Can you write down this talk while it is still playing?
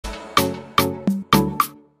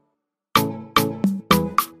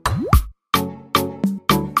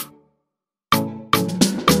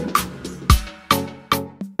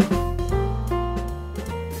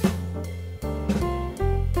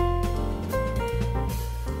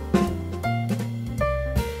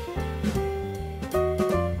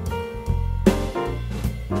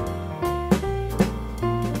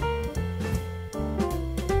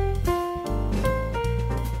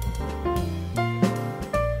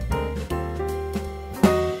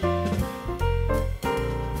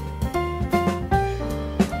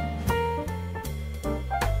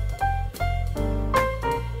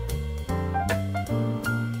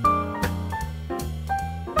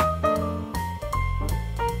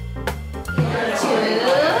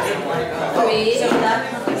You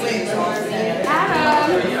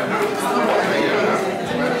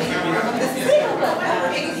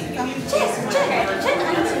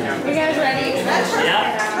guys ready?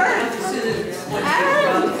 Yeah.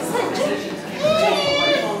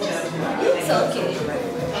 It's okay.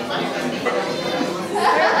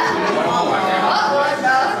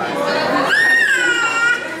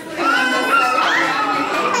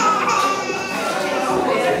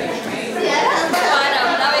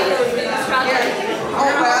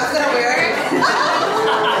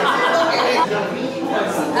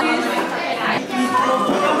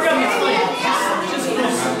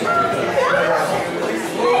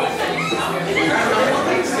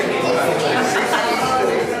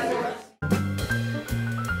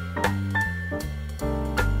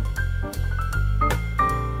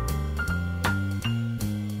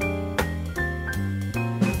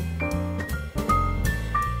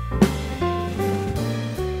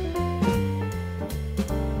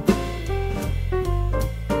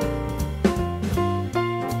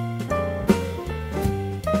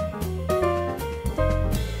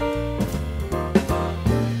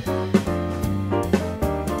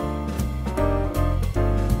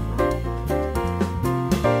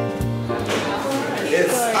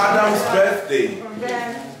 It's Adam's birthday.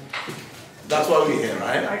 That's why we're here,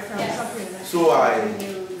 right? So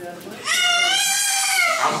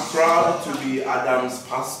I'm proud to be Adam's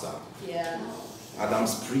pastor.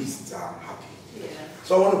 Adam's priest. I'm happy.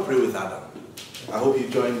 So I want to pray with Adam. I hope you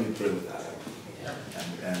join me pray with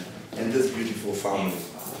Adam and this beautiful family.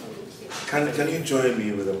 Can you join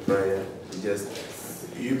me with a prayer?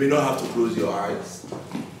 You may not have to close your eyes.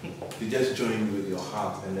 You just join me with your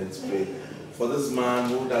heart and let's pray. For this man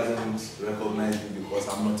who doesn't recognize me because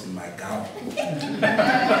I'm not in my gown.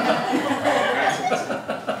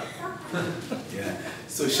 Yeah.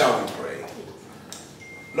 So shall we pray?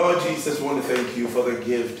 Lord Jesus, we want to thank you for the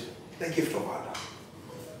gift of Adam,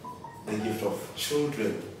 the gift of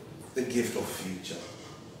children, the gift of future.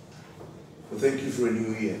 We thank you for a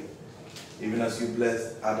new year, even as you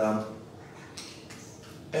blessed Adam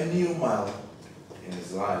a new mile in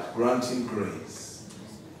his life, granting grace.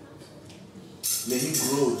 May he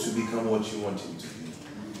grow to become what you want him to be.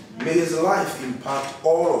 May his life impact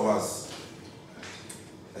all of us,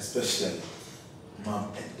 especially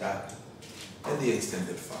mom and dad and the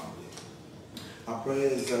extended family. Our prayer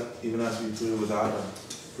is that even as we pray with Adam,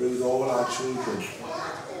 pray with all our children.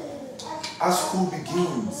 As school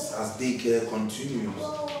begins, as daycare continues,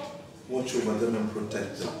 watch over them and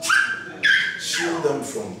protect them. Shield them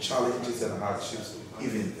from challenges and hardships,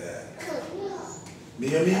 even there. May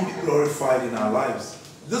your name be glorified in our lives.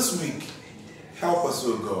 This week, help us,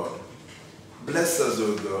 O God. Bless us,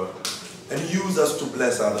 O God. And use us to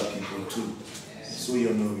bless other people too. So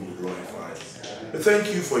your name will be glorified. We thank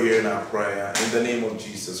you for hearing our prayer. In the name of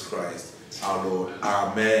Jesus Christ, our Lord.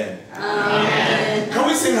 Amen. Amen. Can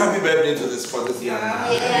we sing happy birthday to this for this young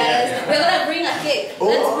man? Yes. We're going to bring a cake.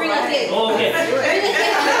 Let's bring a cake. Okay.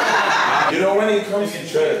 You know, when he comes to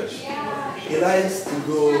church, he likes to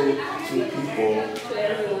go to people,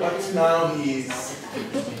 but now he's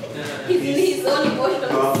own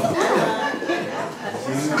emotions.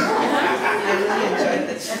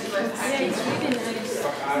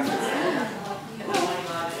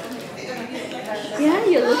 Yeah,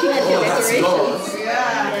 you're looking at your decorations.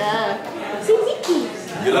 Yeah. See Mickey.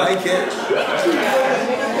 You like it?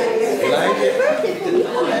 You like it?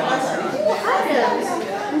 Adam.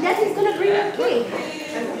 And Daddy's gonna bring a cake.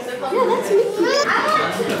 Yeah, that's Mickey.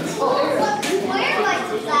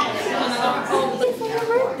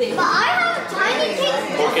 But I have a tiny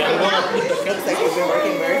cake. Okay, I'm gonna put the cupcakes. We've been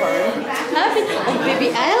working very hard. Happy. Oh, baby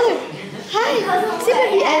Isla. Hi. See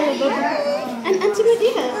baby Isla, baby. And Auntie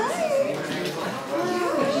Medina.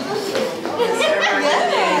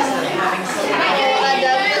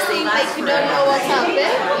 Adam, you seem like you don't know what's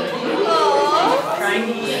happened. Oh.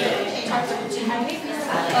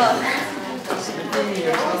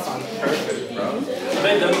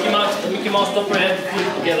 Wait, the Mickey Mouse topper had to put it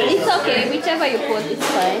together. It's okay, whichever you put, it's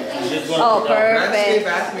fine. Oh, perfect.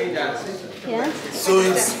 Yeah. So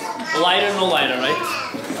it's Lighter, no lighter, right?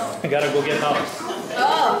 I gotta go get out.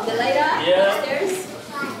 Oh, the lighter Yeah. upstairs.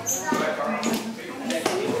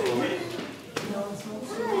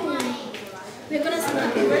 We're gonna sing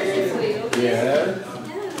happy birthday for you. yeah.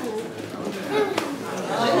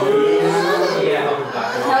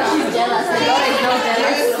 Now she's jealous. Laura is now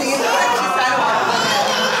jealous.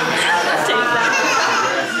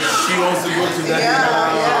 She wants to go to that.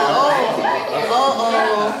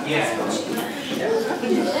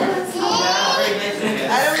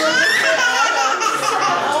 I don't know.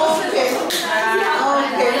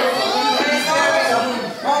 Okay.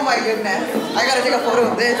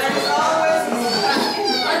 this.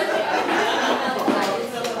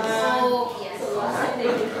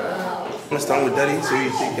 I'm gonna start with Daddy so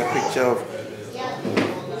you take a picture of.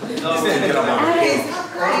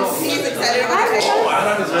 He's excited about it.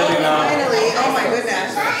 Adam is ready now. Finally. Oh my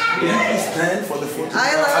goodness. Please stand for the photo.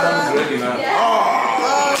 Isla. Adam is ready now.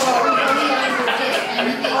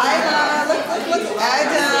 Isla. Look.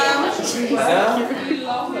 Adam.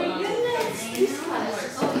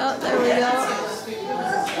 Oh, there we go.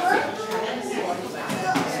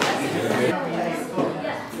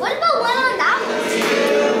 What about one on that one?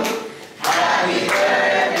 Happy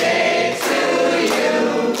birthday to you.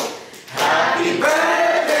 Happy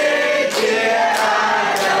birthday, dear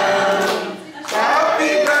Adam.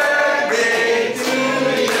 Happy birthday to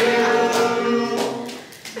you.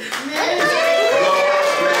 May God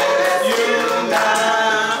bless you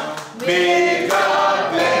now.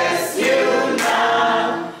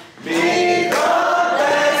 May God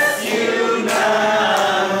bless you now.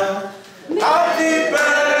 Happy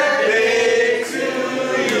birthday to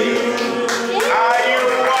you. Are you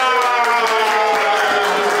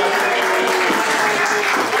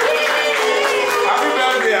Happy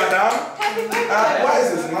birthday, Adam. Why is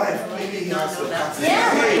his knife? Maybe he has to cut it.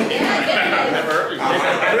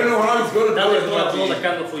 I don't know how he's going to do it. Blow the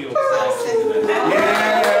candle for you.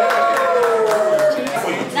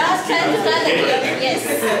 Now it's time to cut it. Yes.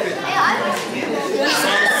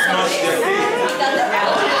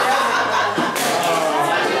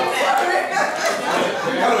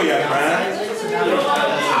 Hello, young man.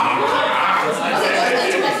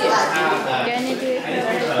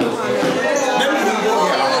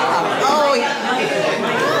 Oh, yeah.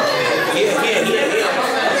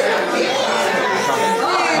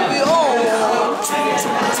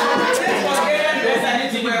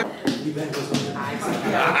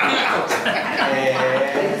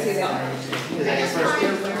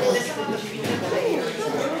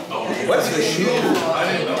 What's your shoe?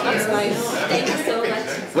 That's nice. Thank you so much.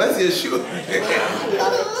 What's your shoe? I love pictures.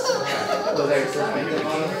 What are you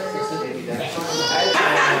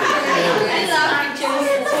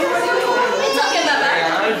talking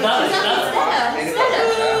about?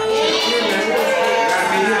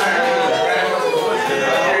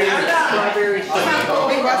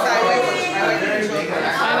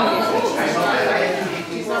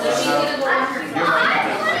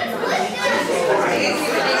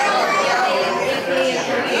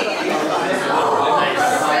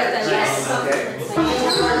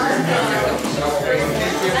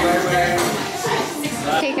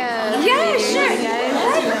 Take a Yeah, sure.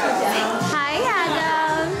 Hi,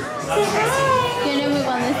 Adam. You're gonna move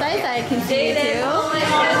on this side so I can see you too. Oh my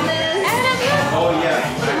goodness. Oh, yeah.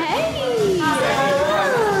 Hey.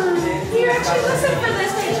 Here, actually, listen for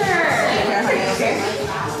this picture. Okay.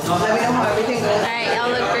 Let me know how everything goes. All right, y'all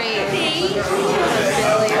look great.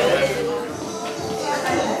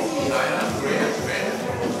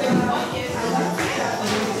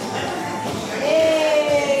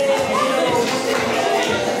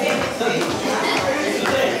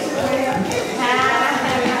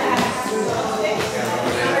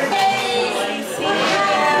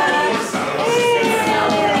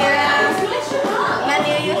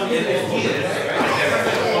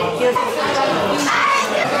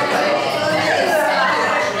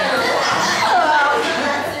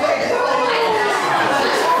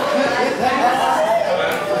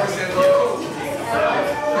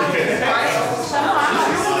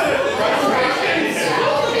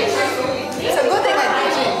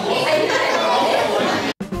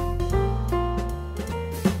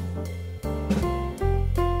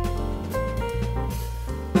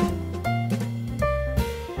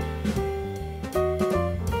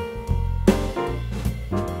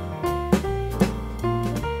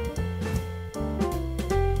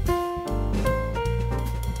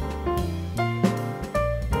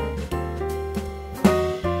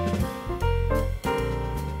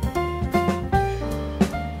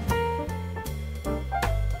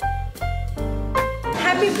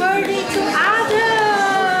 Happy birthday to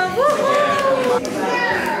Adam! Woohoo!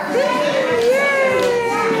 Yay!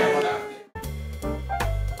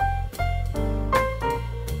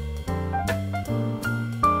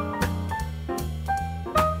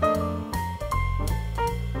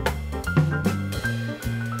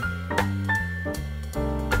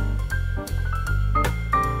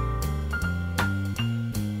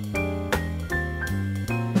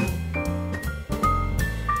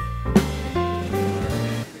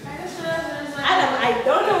 Adam, I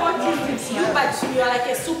don't know what it is you, but you are like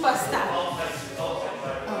a superstar.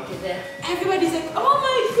 Okay, there. Everybody's like, oh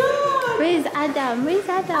my god! Where's Adam? Where's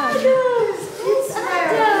Adam? Adam! It's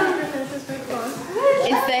Adam!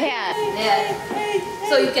 It's the hair. Yeah.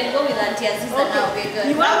 So you can go with Auntie Aziza now. We're good.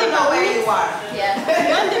 You want to know where you are. Yeah.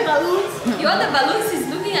 You want the balloons? You want the balloons? He's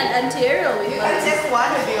looking at Auntie Ariel with You balloons. can just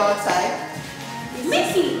want to be outside.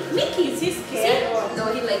 Mickey! Mickey! Is he scared?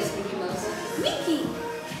 No, he likes Mickey Mouse. Mickey!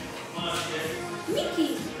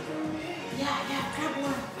 Mickey! Yeah, grab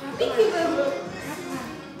one. Mickey, baby!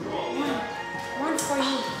 One for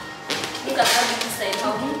you. Look at how Mickey said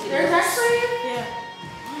how cute it There's is. that for you? Yeah.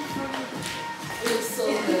 It looks so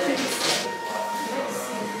good.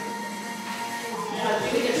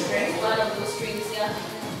 One of those strings, yeah.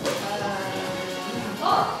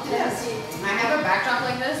 Oh, yes. I have a backdrop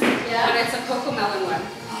like this. Yeah. But it's a cocoa melon one.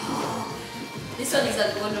 This one is a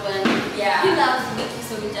good one. Yeah. He loves Mickey,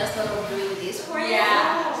 so we just thought of doing this for you.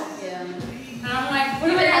 Yeah. Yeah. And I'm like, what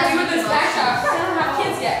am I going to do with this backdrop? I don't have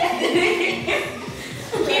kids yet.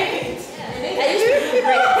 I used to do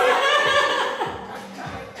great.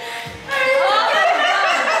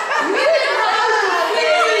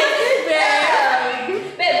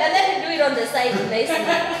 Babe, and then you do it on the side nicely.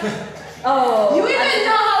 Oh. You even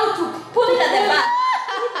know how to Put it at the back.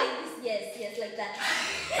 Put it like this. Yes, yes, like that.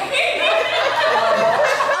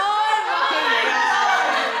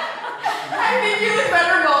 I think you with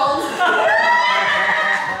better balls.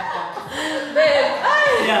 Babe,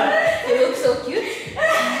 Yeah. you look so cute.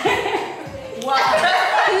 Wow.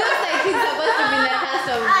 He looks like he's supposed to be in the cast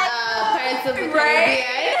of Pirates of the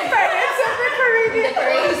Caribbean. Pirates of the Caribbean.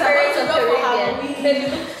 Pirates of the Caribbean. Babe, you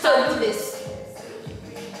look so do this.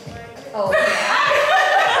 Oh.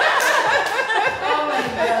 Oh my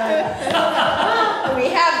god. We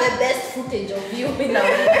have the best footage of you in our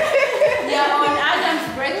Yeah, on Adam's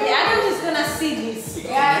birthday, Adam is gonna see this.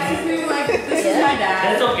 Yeah, he's being like, this is my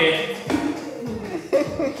dad. That's okay.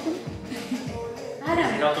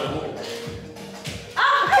 Adam. You have to remove it.